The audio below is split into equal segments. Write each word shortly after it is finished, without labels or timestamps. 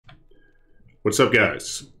What's up,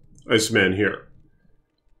 guys? Iceman here.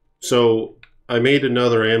 So, I made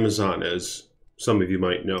another Amazon, as some of you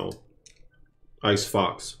might know. Ice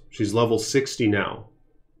Fox. She's level 60 now.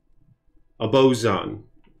 A Bozon.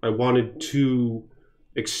 I wanted to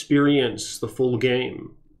experience the full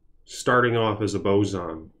game, starting off as a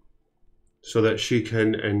Bozon, so that she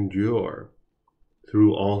can endure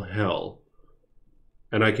through all hell.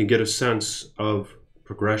 And I can get a sense of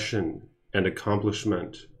progression and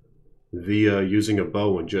accomplishment via using a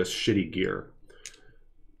bow and just shitty gear.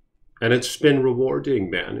 And it's been rewarding,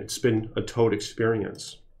 man. It's been a toad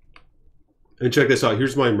experience. And check this out.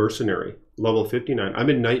 Here's my mercenary, level 59. I'm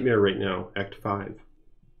in Nightmare right now, Act 5.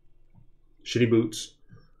 Shitty boots,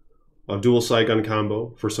 a dual Saigon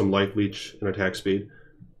combo for some life leech and attack speed,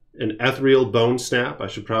 an ethereal bone snap. I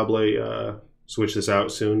should probably switch this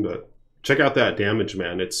out soon, but check out that damage,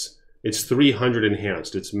 man. It's 300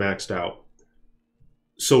 enhanced. It's maxed out.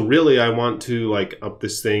 So really, I want to like up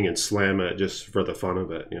this thing and slam it just for the fun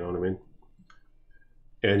of it. You know what I mean?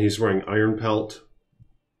 And he's wearing Iron Pelt,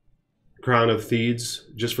 Crown of Thieves,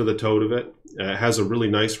 just for the toad of it. It has a really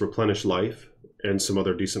nice replenish life and some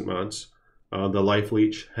other decent mods. The life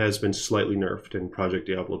leech has been slightly nerfed in Project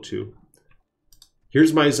Diablo 2.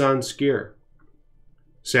 Here's my Zon's gear.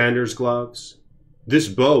 Sanders gloves. This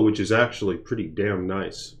bow, which is actually pretty damn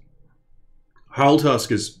nice. Howl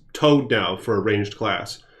Tusk is toad now for a ranged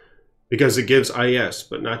class because it gives IS,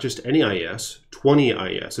 but not just any IS, 20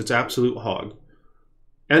 IS. It's absolute hog.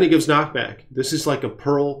 And it gives knockback. This is like a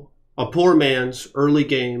poor man's early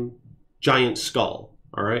game giant skull.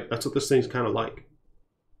 All right, that's what this thing's kind of like.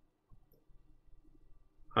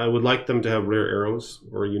 I would like them to have rare arrows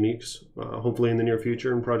or uniques, hopefully in the near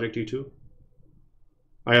future in Project E2.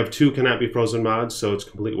 I have 2 cannot be frozen mods, so it's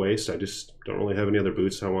complete waste. I just don't really have any other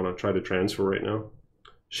boots I want to try to transfer right now.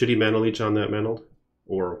 Shitty mana leech on that mantled,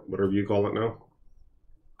 or whatever you call it now.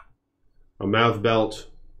 A Mav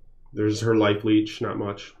belt. There's her life leech, not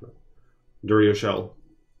much. Durio shell.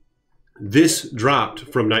 This dropped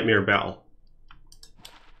from Nightmare Bell.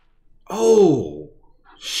 Oh,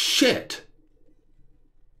 shit.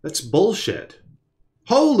 That's bullshit.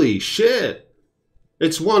 Holy shit.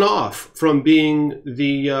 It's one off from being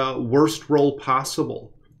the worst roll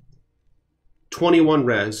possible. 21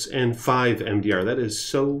 res and 5 MDR. That is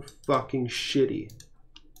so fucking shitty.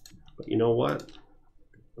 But you know what?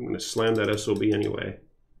 I'm going to slam that SOB anyway.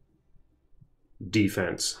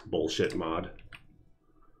 Defense. Bullshit mod.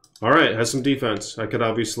 Alright, has some defense. I could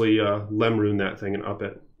obviously Lemrune that thing and up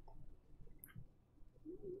it.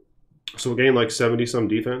 So we'll gain like 70 some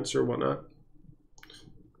defense or whatnot.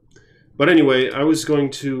 But anyway, I was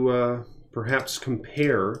going to perhaps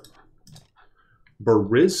compare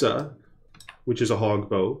BURIZA, which is a hog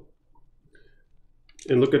bow,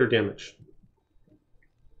 and look at her damage.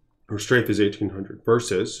 Her strafe is 1800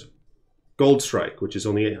 versus GOLDSTRIKE, which is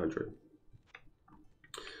only 800.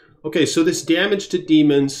 Okay, so this damage to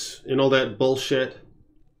demons and all that bullshit.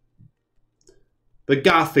 The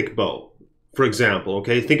Gothic bow, for example,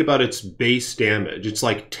 okay, think about its base damage. It's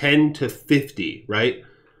like 10 to 50, right?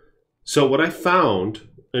 So what I found,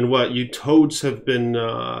 and what you toads have been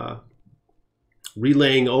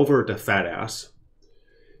relaying over to Fat Ass,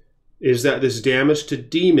 is that this damage to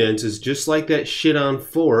demons is just like that shit on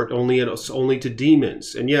Fort, only to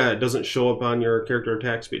demons. And yeah, it doesn't show up on your character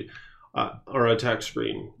attack speed, or attack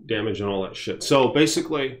screen damage and all that shit. So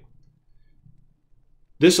basically,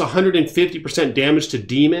 this 150% damage to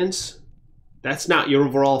demons, that's not your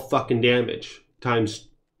overall fucking damage, times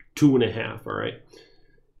 2.5, all right?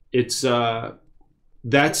 It's that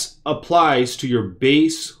applies to your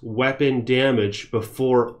base weapon damage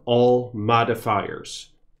before all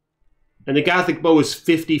modifiers. And the Gothic bow is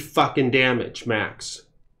 50 fucking damage max.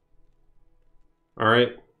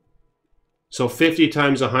 Alright? So 50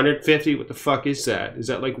 times 150, what the fuck is that? Is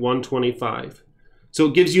that like 125? So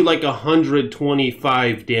it gives you like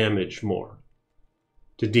 125 damage more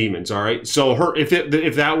to demons, alright? So her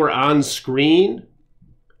if that were on screen,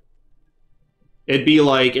 it'd be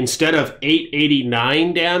like, instead of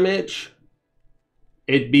 889 damage,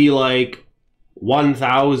 it'd be like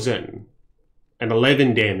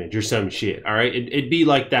 1011 damage or some shit, all right? It'd be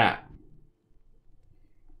like that.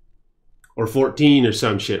 Or 14 or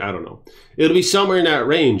some shit, I don't know. It'll be somewhere in that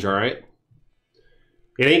range, all right?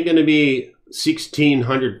 It ain't going to be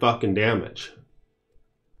 1600 fucking damage,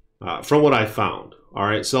 from what I found, all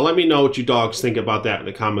right? So let me know what you dogs think about that in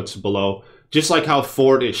the comments below. Just like how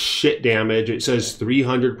Fort is shit damage, it says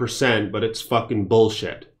 300%, but it's fucking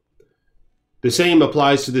bullshit. The same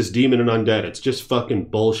applies to this demon and undead. It's just fucking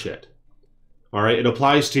bullshit. All right, it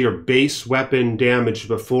applies to your base weapon damage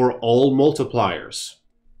before all multipliers.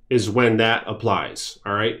 is when that applies,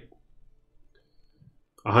 all right?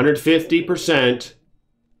 150%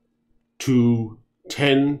 to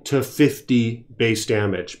 10 to 50 base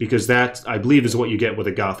damage, because that, I believe, is what you get with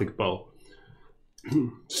a Gothic bow.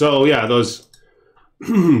 So yeah, those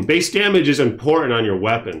base damage is important on your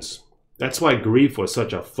weapons. That's why Grief was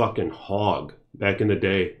such a fucking hog back in the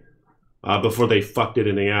day, before they fucked it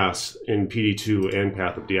in the ass in PD2 and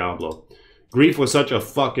Path of Diablo. Grief was such a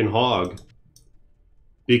fucking hog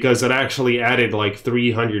because it actually added like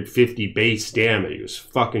 350 base damage. It was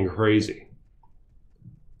fucking crazy.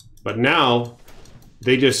 But now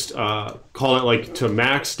they just call it like to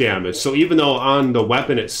max damage. So even though on the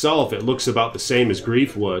weapon itself it looks about the same as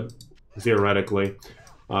Grief would, theoretically,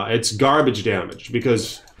 it's garbage damage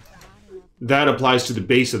because that applies to the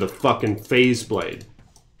base of the fucking phase blade.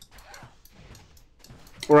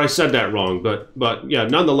 Or I said that wrong, but yeah,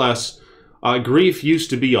 nonetheless, Grief used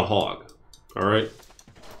to be a hog, all right?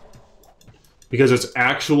 Because its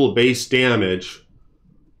actual base damage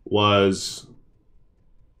was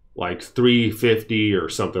like 350 or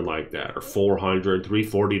something like that, or 400,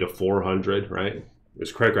 340 to 400, right? It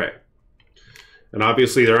was cray-cray. And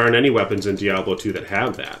obviously there aren't any weapons in Diablo 2 that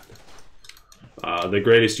have that. The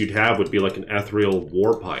greatest you'd have would be like an ethereal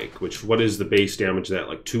warpike, which, what is the base damage of that?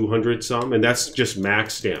 Like 200 some? And that's just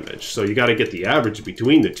max damage. So you got to get the average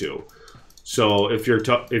between the two. So if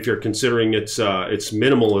you're considering it's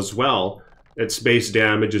minimal as well, its base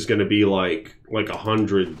damage is going to be like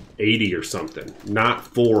 180 or something, not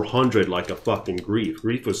 400 like a fucking Grief.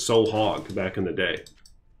 Grief was so hog back in the day.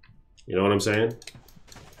 You know what I'm saying?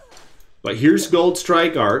 But here's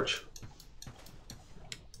Goldstrike Arch.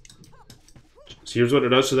 So here's what it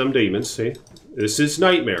does to them demons, see? This is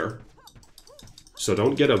Nightmare. So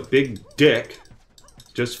don't get a big dick.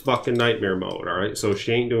 Just fucking Nightmare mode, alright? So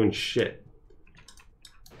she ain't doing shit.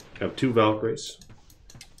 Have 2 Valkyries.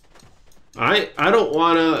 I don't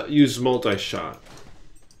want to use multi-shot.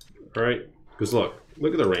 Alright? Because look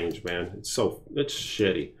at the range, man. It's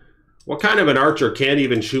shitty. What kind of an archer can't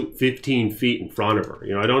even shoot 15 feet in front of her?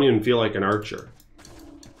 You know, I don't even feel like an archer.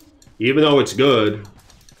 Even though it's good,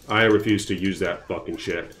 I refuse to use that fucking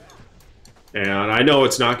shit. And I know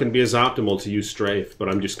it's not going to be as optimal to use strafe, but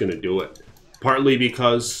I'm just going to do it. Partly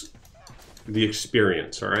because the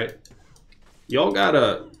experience, alright? Y'all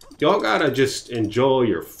gotta just enjoy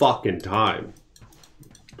your fucking time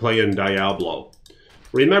playing Diablo.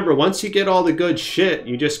 Remember, once you get all the good shit,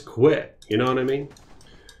 you just quit. You know what I mean?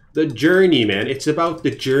 The journey, man. It's about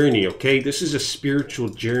the journey, okay? This is a spiritual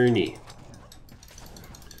journey.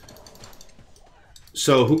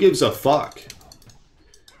 So who gives a fuck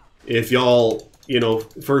if y'all, you know,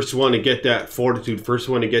 first one to get that fortitude, first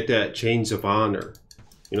one to get that chains of honor,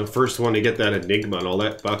 you know, first one to get that enigma and all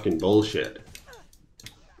that fucking bullshit.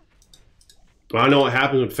 Well, I know what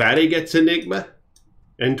happens when Fatty gets enigma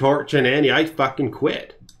and Torch and Annie. I fucking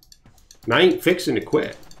quit. And I ain't fixing to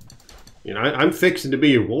quit. You know, I'm fixing to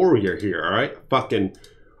be a warrior here, alright? Fucking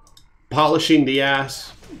polishing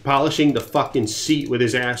the fucking seat with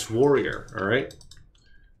his ass warrior, alright?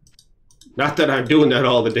 Not that I'm doing that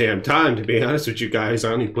all the damn time, to be honest with you guys.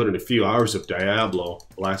 I only put in a few hours of Diablo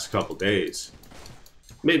the last couple days.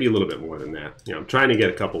 Maybe a little bit more than that. You know, I'm trying to get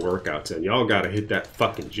a couple workouts in. Y'all gotta hit that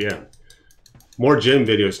fucking gym. More gym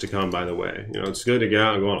videos to come, by the way. You know, it's good to get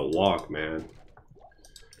out and go on a walk, man.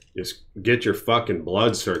 Just get your fucking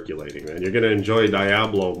blood circulating, man. You're gonna enjoy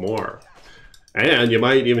Diablo more. And you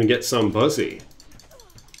might even get some pussy.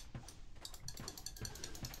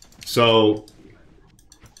 So,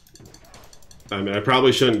 I mean, I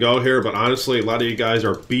probably shouldn't go here, but honestly, a lot of you guys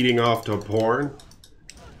are beating off to porn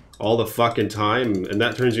all the fucking time, and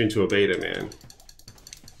that turns you into a beta, man.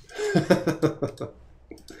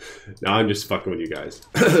 No, I'm just fucking with you guys.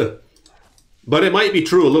 But it might be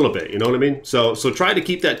true a little bit, you know what I mean? So try to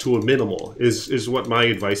keep that to a minimal, is what my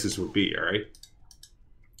advices would be, alright?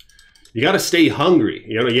 You gotta stay hungry.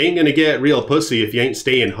 You know, you ain't gonna get real pussy if you ain't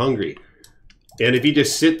staying hungry. And if you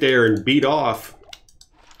just sit there and beat off,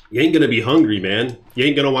 you ain't gonna be hungry, man. You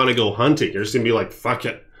ain't gonna want to go hunting. You're just gonna be like, fuck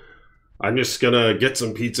it. I'm just gonna get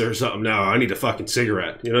some pizza or something now. I need a fucking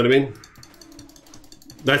cigarette. You know what I mean?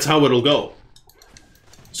 That's how it'll go.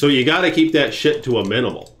 So you gotta keep that shit to a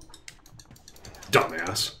minimal.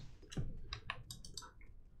 Dumbass.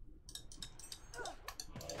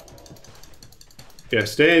 Yeah,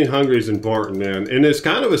 staying hungry is important, man. And it's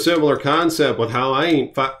kind of a similar concept with how I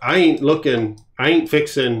ain't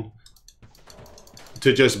fixing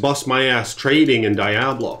to just bust my ass trading in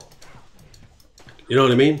Diablo. You know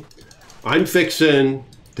what I mean? I'm fixing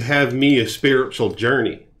to have me a spiritual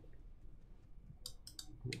journey.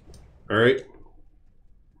 All right?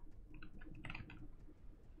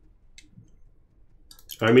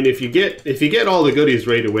 I mean, if you get all the goodies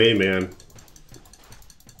right away, man.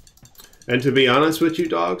 And to be honest with you,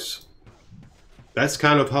 dogs, that's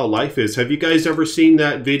kind of how life is. Have you guys ever seen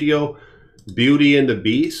that video, Beauty and the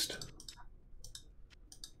Beast?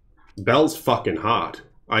 Belle's fucking hot.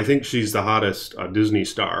 I think she's the hottest Disney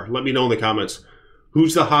star. Let me know in the comments,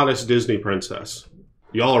 who's the hottest Disney princess?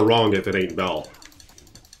 Y'all are wrong if it ain't Belle.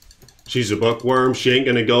 She's a bookworm. She ain't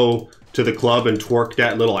gonna go to the club and twerk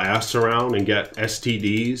that little ass around and get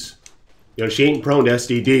STDs. You know, she ain't prone to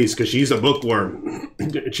STDs because she's a bookworm.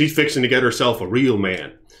 She's fixing to get herself a real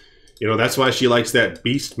man. You know, that's why she likes that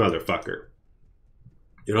beast motherfucker.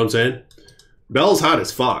 You know what I'm saying? Belle's hot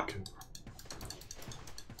as fuck.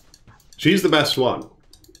 She's the best one.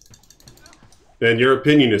 And your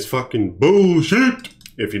opinion is fucking bullshit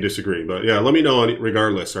if you disagree. But yeah, let me know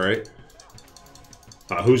regardless, alright?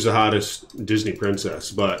 Who's the hottest Disney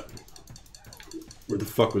princess? But where the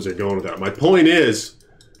fuck was I going with that? My point is,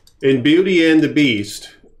 in Beauty and the Beast,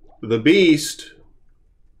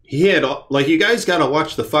 he had, like, you guys gotta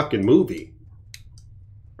watch the fucking movie.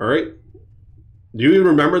 Alright? Do you even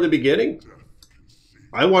remember the beginning?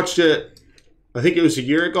 I watched it, I think it was a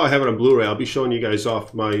year ago. I have it on Blu-ray. I'll be showing you guys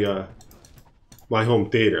off my, my home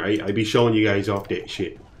theater. I be showing you guys off that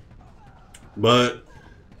shit. But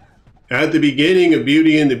at the beginning of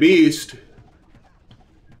Beauty and the Beast,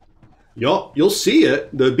 you'll see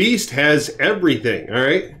it. The Beast has everything,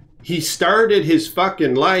 alright? He started his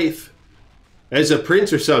fucking life as a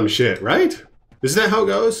prince or some shit, right? Isn't that how it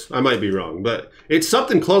goes? I might be wrong, but it's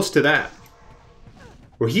something close to that.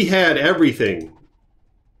 Where he had everything.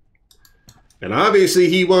 And obviously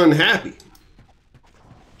he wasn't happy.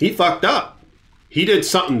 He fucked up. He did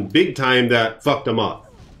something big time that fucked him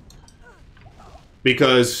up.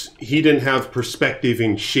 Because he didn't have perspective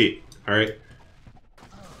in shit, alright?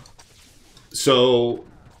 So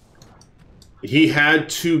he had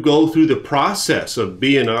to go through the process of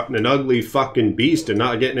being an ugly fucking beast and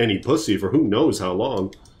not getting any pussy for who knows how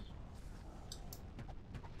long.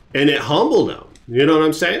 And it humbled him. You know what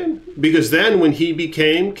I'm saying? Because then when he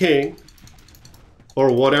became king,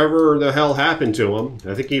 or whatever the hell happened to him,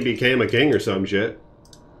 I think he became a king or some shit,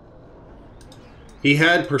 he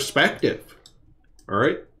had perspective.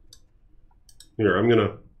 Alright? Here, I'm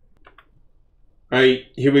gonna... Alright,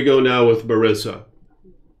 here we go now with BURIZA.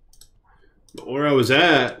 But where I was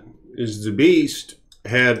at is the Beast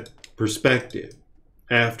had perspective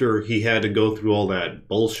after he had to go through all that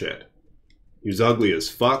bullshit. He was ugly as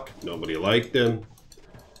fuck. Nobody liked him.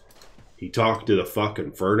 He talked to the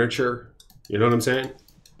fucking furniture. You know what I'm saying?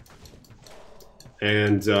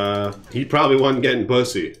 And he probably wasn't getting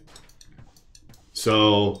pussy.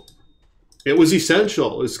 So it was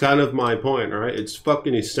essential. It's kind of my point, all right? It's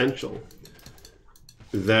fucking essential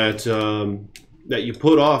that that you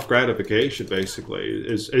put off gratification, basically,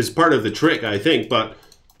 is part of the trick, I think. But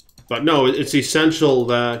no, it's essential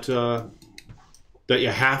that that you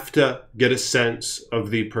have to get a sense of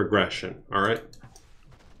the progression. All right,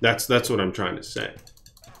 that's what I'm trying to say.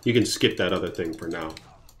 You can skip that other thing for now.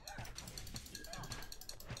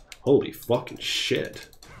 Holy fucking shit.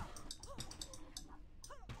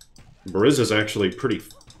 BURIZA's actually pretty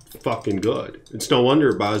fucking good. It's no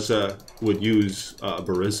wonder Baza would use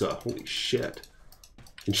BURIZA. Holy shit.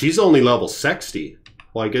 And she's only level 60.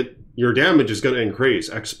 Like, your damage is going to increase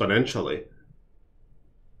exponentially.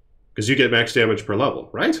 Because you get max damage per level,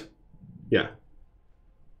 right? Yeah.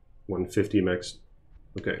 150 max.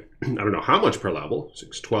 Okay. I don't know how much per level.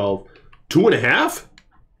 612. 2.5?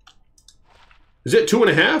 Is it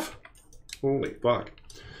 2.5? Holy fuck.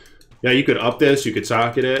 Yeah, you could up this, you could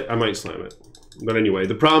socket it. I might slam it. But anyway,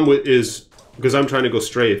 the problem with is, because I'm trying to go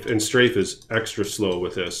strafe, and strafe is extra slow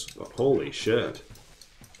with this. But holy shit.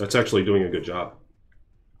 That's actually doing a good job.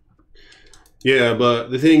 Yeah, but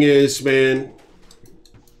the thing is, man,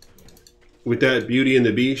 with that Beauty and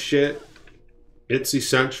the Beast shit, it's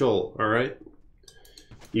essential, alright?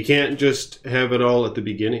 You can't just have it all at the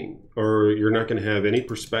beginning, or you're not going to have any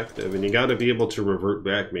perspective, and you got to be able to revert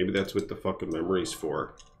back. Maybe that's what the fucking memory's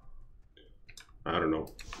for. I don't know.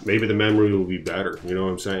 Maybe the memory will be better, you know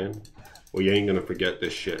what I'm saying? Well, you ain't going to forget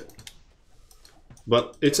this shit.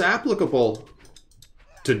 But it's applicable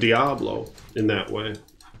to Diablo in that way.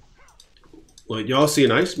 Like, y'all see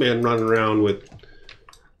an Iceman running around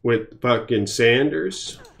with fucking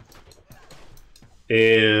Sanders.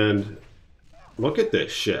 And look at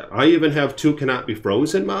this shit. I even have 2 cannot be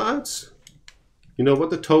frozen mods. You know what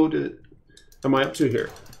the toad am I up to here?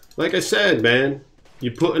 Like I said, man,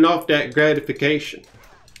 you're putting off that gratification.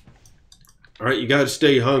 Alright, you gotta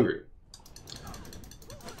stay hungry.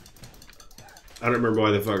 I don't remember why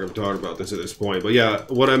the fuck I'm talking about this at this point. But yeah,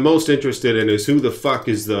 what I'm most interested in is who the fuck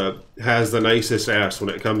has the nicest ass when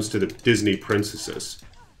it comes to the Disney princesses.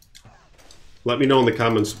 Let me know in the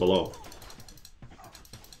comments below.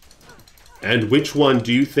 And which one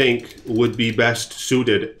do you think would be best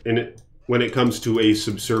suited when it comes to a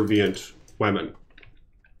subservient woman?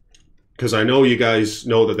 Because I know you guys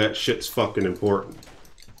know that shit's fucking important.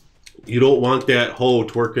 You don't want that hoe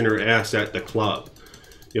twerking her ass at the club.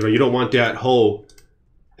 You know, you don't want that hoe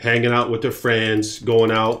hanging out with her friends,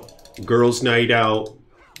 going out, girls' night out.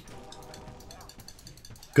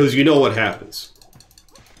 Because you know what happens.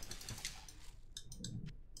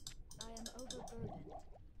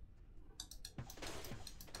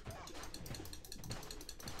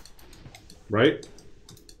 Right?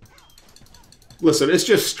 Listen, it's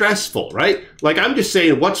just stressful, right? Like, I'm just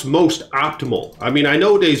saying what's most optimal. I mean, I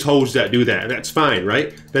know there's hoes that do that, and that's fine,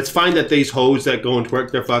 right? That's fine that there's hoes that go and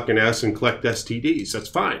twerk their fucking ass and collect STDs. That's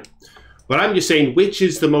fine. But I'm just saying, which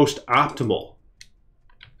is the most optimal?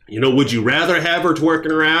 You know, would you rather have her twerking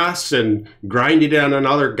her ass and grinding it on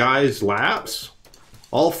another guy's laps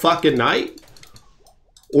all fucking night?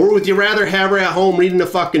 Or would you rather have her at home reading a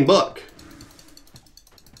fucking book?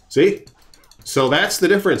 See? So that's the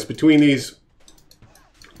difference between these.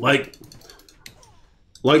 Like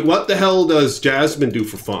what the hell does Jasmine do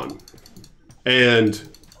for fun? And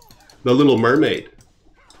the Little Mermaid.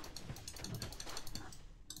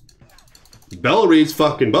 Belle reads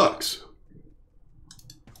fucking books.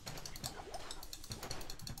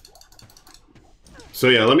 So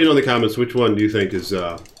yeah, let me know in the comments which one do you think is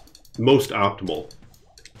most optimal.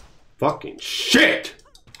 Fucking shit!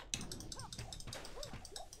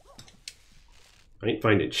 I ain't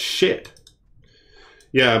finding shit.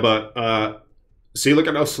 Yeah, but see, look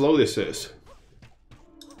at how slow this is.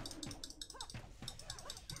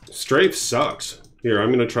 Strafe sucks. Here,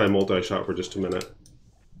 I'm gonna try multi-shot for just a minute.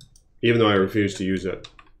 Even though I refuse to use it.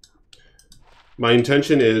 My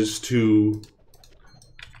intention is to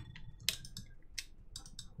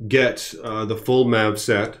get the full MAV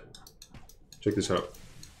set. Check this out.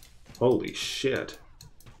 Holy shit.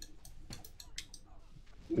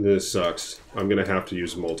 This sucks. I'm gonna have to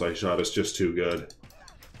use multi-shot. It's just too good.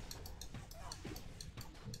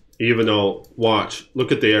 Even though, watch,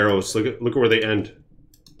 look at the arrows. Look at where they end.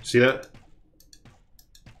 See that?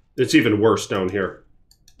 It's even worse down here.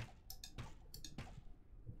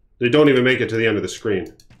 They don't even make it to the end of the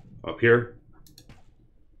screen. Up here.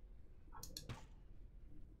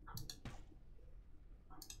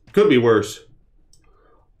 Could be worse.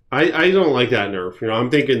 I don't like that nerf. You know,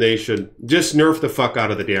 I'm thinking they should just nerf the fuck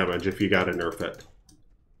out of the damage if you gotta nerf it.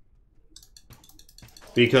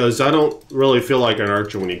 Because I don't really feel like an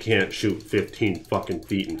archer when you can't shoot 15 fucking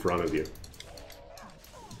feet in front of you.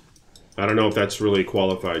 I don't know if that's really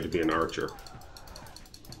qualified to be an archer.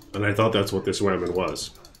 And I thought that's what this woman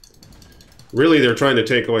was. Really, they're trying to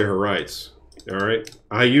take away her rights. Alright?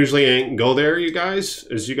 I usually ain't go there, you guys,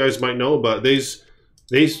 as you guys might know, but they's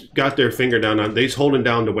got their finger down on, they's holding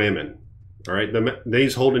down the women. Alright?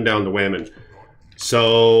 They's holding down the women.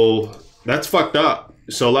 So, that's fucked up.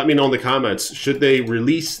 So let me know in the comments, should they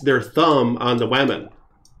release their thumb on the women?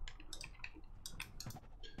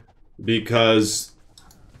 Because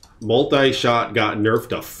multi-shot got nerfed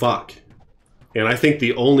to fuck. And I think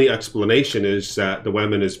the only explanation is that the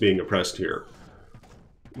women is being oppressed here.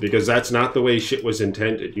 Because that's not the way shit was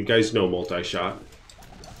intended. You guys know multi-shot.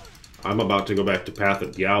 I'm about to go back to Path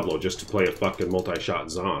of Diablo just to play a fucking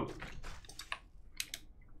multi-shot Zon.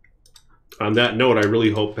 On that note, I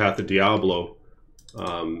really hope Path of Diablo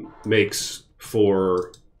makes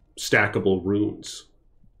for stackable runes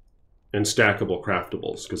and stackable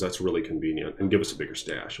craftables, because that's really convenient, and give us a bigger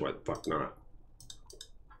stash. Why the fuck not?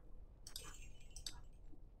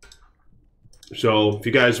 So if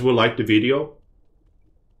you guys would like the video,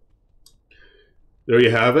 there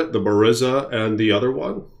you have it, the BURIZA and the other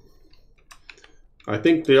one. I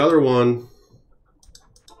think the other one's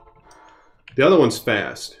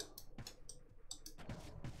fast.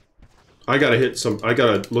 I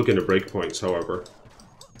gotta look into breakpoints, however.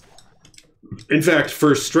 In fact,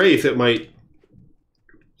 for strafe, it might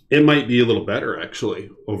be a little better, actually,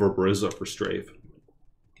 over BURIZA for strafe.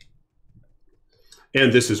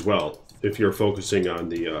 And this as well, if you're focusing on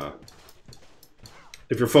the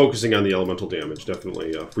elemental damage,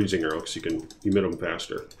 definitely freezing arrow, because you can emit them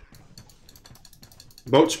faster.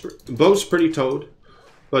 Boat's pretty towed,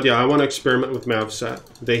 but yeah, I want to experiment with Mavset.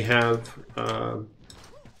 They have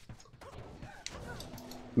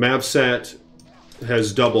Mavset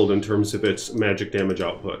has doubled in terms of its magic damage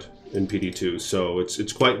output in PD2, so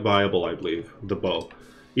it's quite viable, I believe, the bow.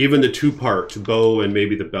 Even the two-part bow and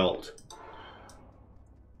maybe the belt.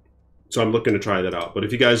 So I'm looking to try that out. But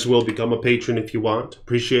if you guys will become a patron if you want,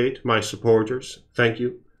 appreciate my supporters. Thank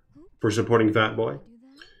you for supporting Fat Boy.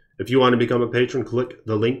 If you want to become a patron, click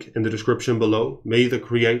the link in the description below. May the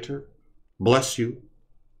Creator bless you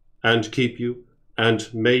and keep you,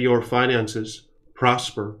 and may your finances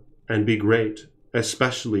prosper and be great,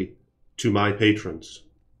 especially to my patrons.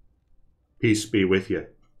 Peace be with you.